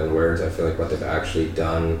speak louder than words. I feel like what they've actually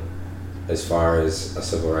done as far as a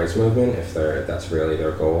civil rights movement, if that's really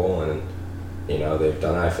their goal and, they've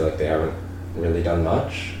done it, I feel like they haven't really done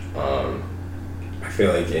much. I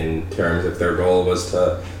feel like in terms of their goal was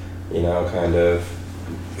to, kind of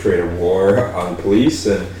create a war on police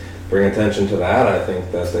and bring attention to that, I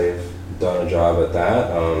think that they've done a job at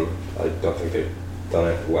that. I don't think they've done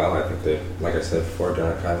it well. I think they've, like I said before,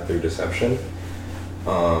 done it kind of through deception.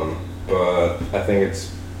 But I think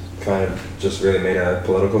it's kind of just really made a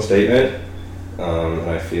political statement. And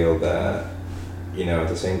I feel that, at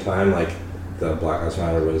the same time, like, the Black Lives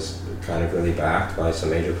Matter was kind of really backed by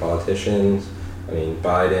some major politicians. I mean,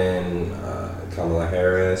 Biden, Kamala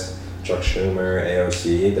Harris, Chuck Schumer,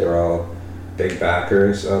 AOC, they were all big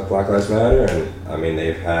backers of Black Lives Matter, and I mean,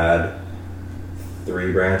 they've had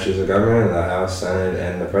 3 branches of government, the House, Senate,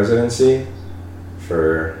 and the presidency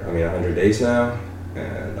for, 100 days now,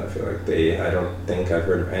 and I feel like I don't think I've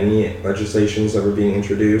heard of any legislations that were being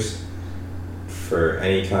introduced for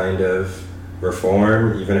any kind of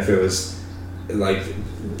reform, even if it was like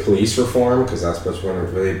police reform, because that's what's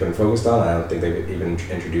really been focused on. I don't think they've even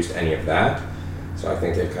introduced any of that. So I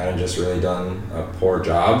think they've kind of just really done a poor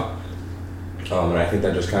job. And I think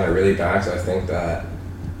that just kind of really backs, I think that,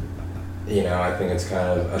 I think it's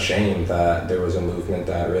kind of a shame that there was a movement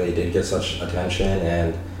that really did get such attention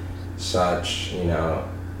and such,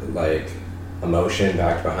 emotion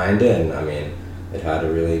backed behind it. And I mean, it had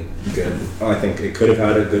a really good, I think it could have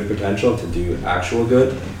had a good potential to do actual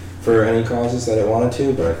good for any causes that it wanted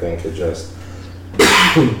to, but I think it just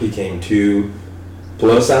became too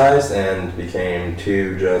politicized and became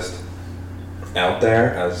too just out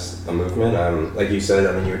there as a movement. Like you said,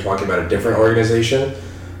 you were talking about a different organization.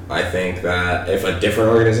 I think that if a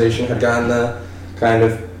different organization had gotten the kind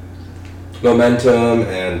of momentum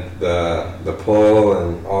and the pull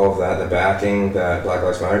and all of that, the backing that Black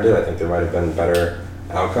Lives Matter did, I think there might have been a better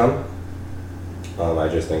outcome. I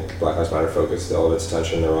just think Black Lives Matter focused all of its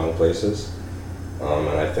attention in the wrong places. And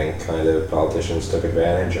I think kind of politicians took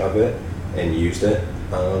advantage of it and used it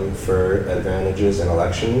for advantages in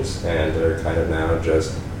elections, and they're kind of now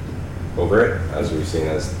just over it, as we've seen.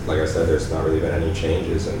 As like I said, there's not really been any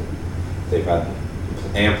changes, and they've had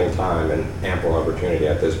ample time and ample opportunity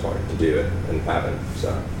at this point to do it and haven't.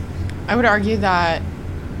 So I would argue that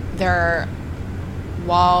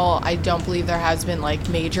while I don't believe there has been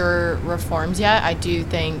major reforms yet, I do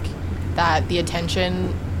think that the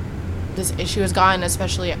attention this issue has gotten,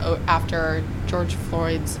 especially after George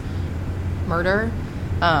Floyd's murder,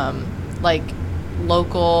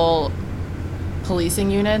 local policing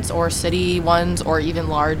units or city ones or even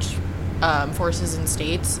large forces in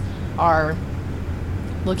states are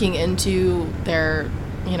looking into their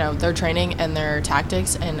training and their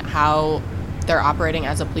tactics and how they're operating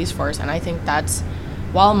as a police force. And I think that's,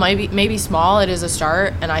 while maybe small, it is a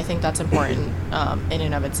start, and I think that's important in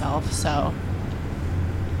and of itself. So,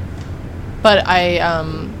 but I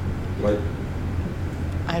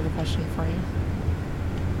have a question for you.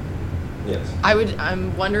 Yes.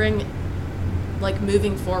 I'm wondering,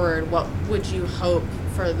 moving forward, what would you hope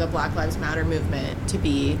for the Black Lives Matter movement to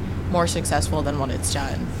be more successful than what it's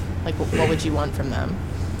done? What would you want from them?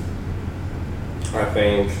 I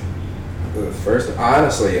think first,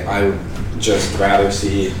 honestly, I would just rather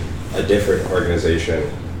see a different organization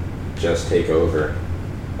just take over.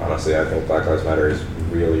 Honestly, I think Black Lives Matter has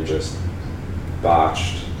really just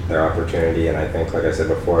botched their opportunity, and I think, like I said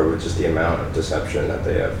before, with just the amount of deception that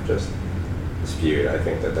they have just spewed, I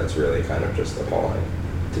think that that's really kind of just appalling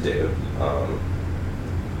to do.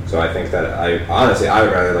 So I think that I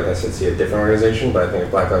would rather, like I said, see a different organization, but I think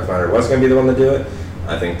if Black Lives Matter was going to be the one to do it,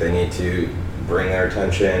 I think they need to bring their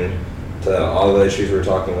attention to all the issues we were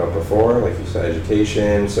talking about before, like you said,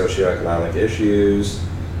 education, socioeconomic issues,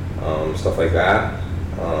 stuff like that,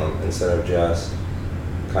 instead of just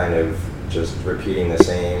kind of just repeating the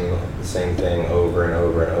same thing over and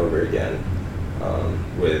over and over again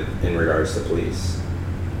in regards to police.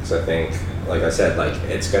 Because I think, like I said,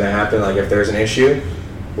 it's going to happen. If there's an issue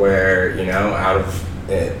where, out of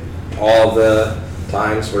all the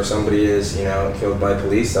times where somebody is, killed by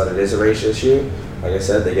police, that it is a race issue, like I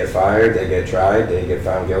said, they get fired, they get tried, they get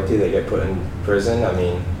found guilty, they get put in prison. I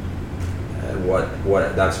mean,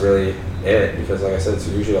 what that's really it, because like I said, it's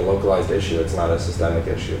usually a localized issue, it's not a systemic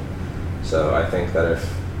issue. So I think that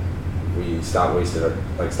if we stop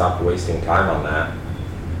wasting time on that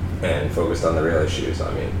and focused on the real issues,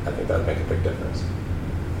 I think that would make a big difference.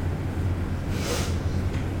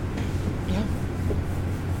 Yeah.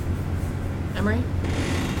 Emery?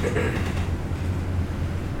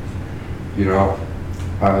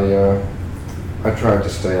 I tried to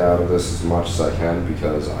stay out of this as much as I can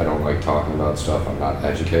because I don't like talking about stuff I'm not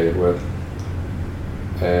educated with.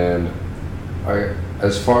 And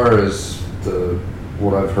as far as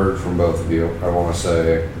what I've heard from both of you, I want to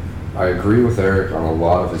say I agree with Eric on a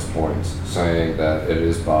lot of his points, saying that it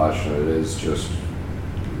is botched and it is just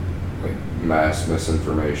mass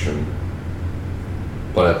misinformation.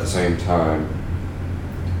 But at the same time,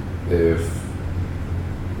 if,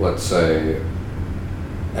 let's say,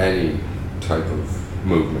 any type of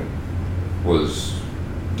movement was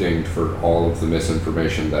dinged for all of the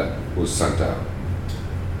misinformation that was sent out,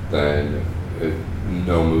 then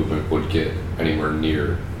no movement would get anywhere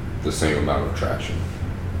near the same amount of traction.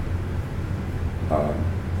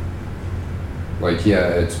 Like, yeah,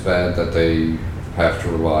 it's bad that they have to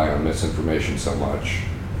rely on misinformation so much,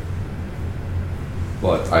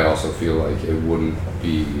 but I also feel like it wouldn't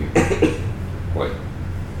be like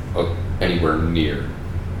anywhere near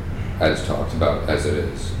as talked about as it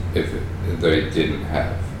is if they didn't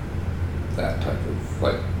have that type of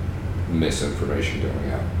like misinformation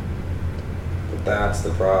going out. But that's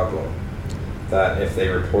the problem. That if they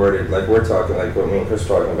reported, like we're talking, like what me and Chris are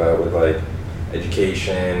talking about with like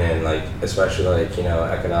education and like especially like, you know,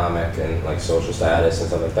 economic and like social status and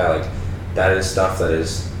stuff like that, like that is stuff that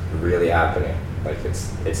is really happening. Like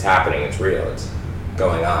it's happening, it's real, it's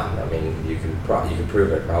going on. I mean, you can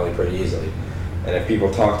prove it probably pretty easily. And if people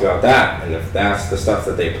talked about that, and if that's the stuff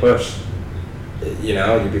that they push, you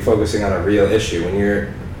know, you'd be focusing on a real issue. When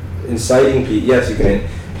you're inciting people, yes, you can.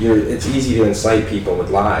 It's easy to incite people with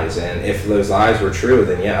lies, and if those lies were true,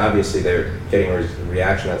 then yeah, obviously they're getting a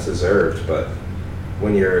reaction that's deserved. But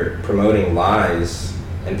when you're promoting lies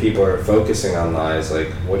and people are focusing on lies, like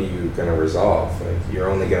what are you going to resolve? Like you're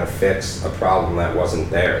only going to fix a problem that wasn't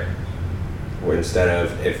there. Or instead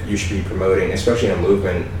of, if you should be promoting, especially in a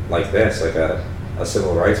movement like this, like a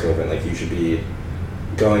civil rights movement, like you should be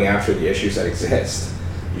going after the issues that exist.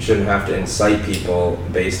 You shouldn't have to incite people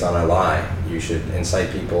based on a lie. You should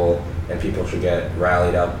incite people, and people should get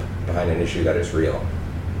rallied up behind an issue that is real.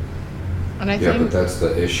 And I Yeah, think but that's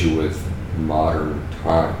the issue with modern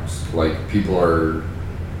times. Like,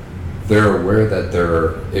 they're aware that there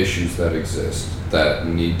are issues that exist that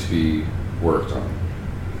need to be worked on,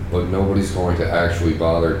 but nobody's going to actually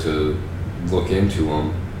bother to look into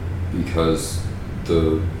them because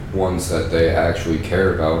the ones that they actually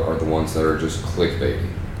care about are the ones that are just clickbaity.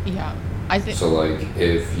 yeah, I think So, like,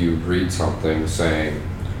 if you read something saying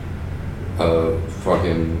a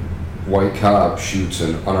fucking white cop shoots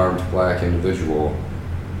an unarmed black individual,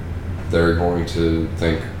 they're going to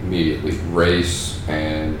think immediately race,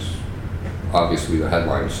 and obviously the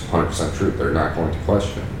headline is 100% true. They're not going to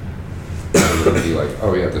question it. They're going to be like,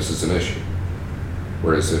 oh yeah, this is an issue.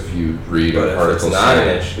 Whereas if you read But an if article it's not saying,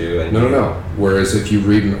 an issue, and no. Whereas if you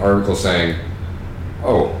read an article saying,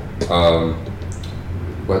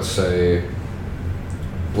 let's say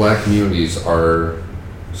black communities are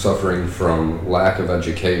suffering from lack of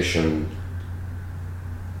education,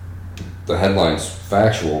 the headline's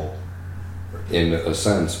factual in a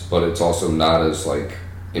sense, but it's also not as like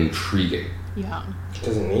intriguing. yeah. it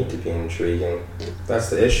doesn't need to be intriguing. That's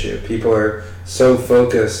the issue. People are so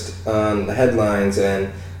focused on the headlines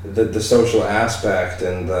and the social aspect,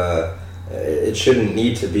 and it shouldn't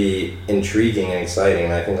need to be intriguing and exciting.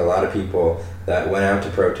 And I think a lot of people that went out to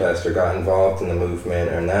protest or got involved in the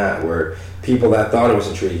movement or that were people that thought it was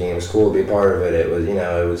intriguing. It was cool to be a part of it. It was, you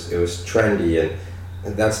know, it was trendy,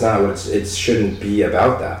 and that's not what it shouldn't be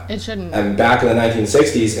about that. It shouldn't. And back in the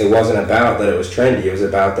 1960s, it wasn't about that it was trendy. It was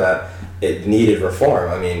about that it needed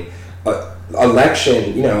reform. I mean,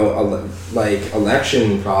 election, you know, like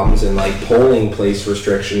election problems and like polling place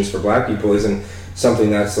restrictions for black people isn't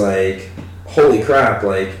something that's like, holy crap,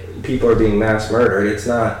 like people are being mass murdered. It's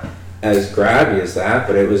not as grabby as that,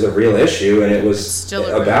 but it was a real issue, and it was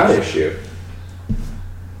still a bad issue.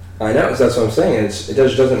 I know, so that's what I'm saying. It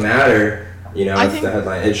just doesn't matter, you know, if the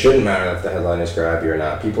headline. It shouldn't matter if the headline is grabby or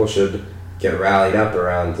not. People should get rallied up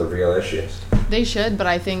around the real issues. They should, but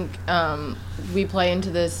I think we play into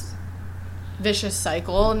this vicious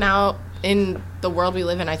cycle now in the world we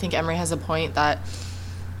live in. I think Emery has a point that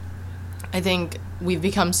I think we've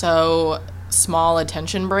become so small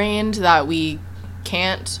attention brained that we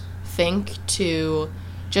can't think to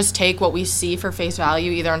just take what we see for face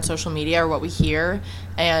value either on social media or what we hear,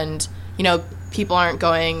 and you know, people aren't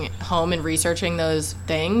going home and researching those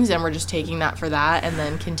things, and we're just taking that for that and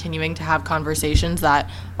then continuing to have conversations that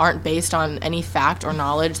aren't based on any fact or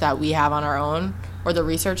knowledge that we have on our own or the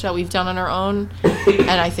research that we've done on our own.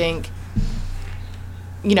 And I think,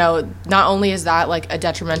 you know, not only is that like a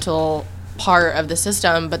detrimental part of the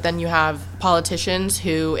system, but then you have politicians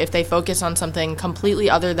who, if they focus on something completely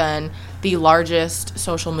other than the largest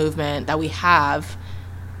social movement that we have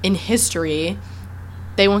in history,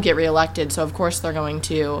 they won't get reelected. So of course they're going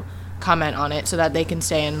to comment on it so that they can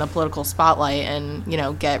stay in the political spotlight and, you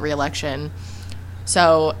know, get reelection.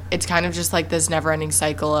 So it's kind of just like this never-ending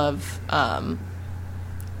cycle of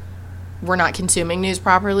we're not consuming news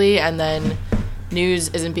properly, and then news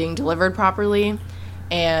isn't being delivered properly,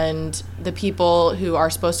 and the people who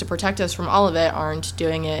are supposed to protect us from all of it aren't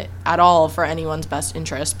doing it at all for anyone's best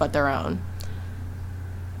interest but their own.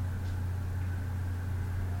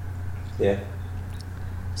 Yeah.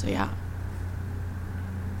 So yeah.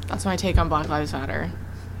 That's my take on Black Lives Matter.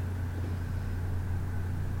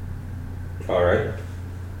 All right.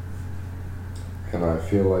 And I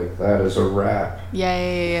feel like that is a wrap.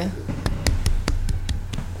 Yay.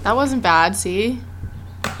 That wasn't bad, see?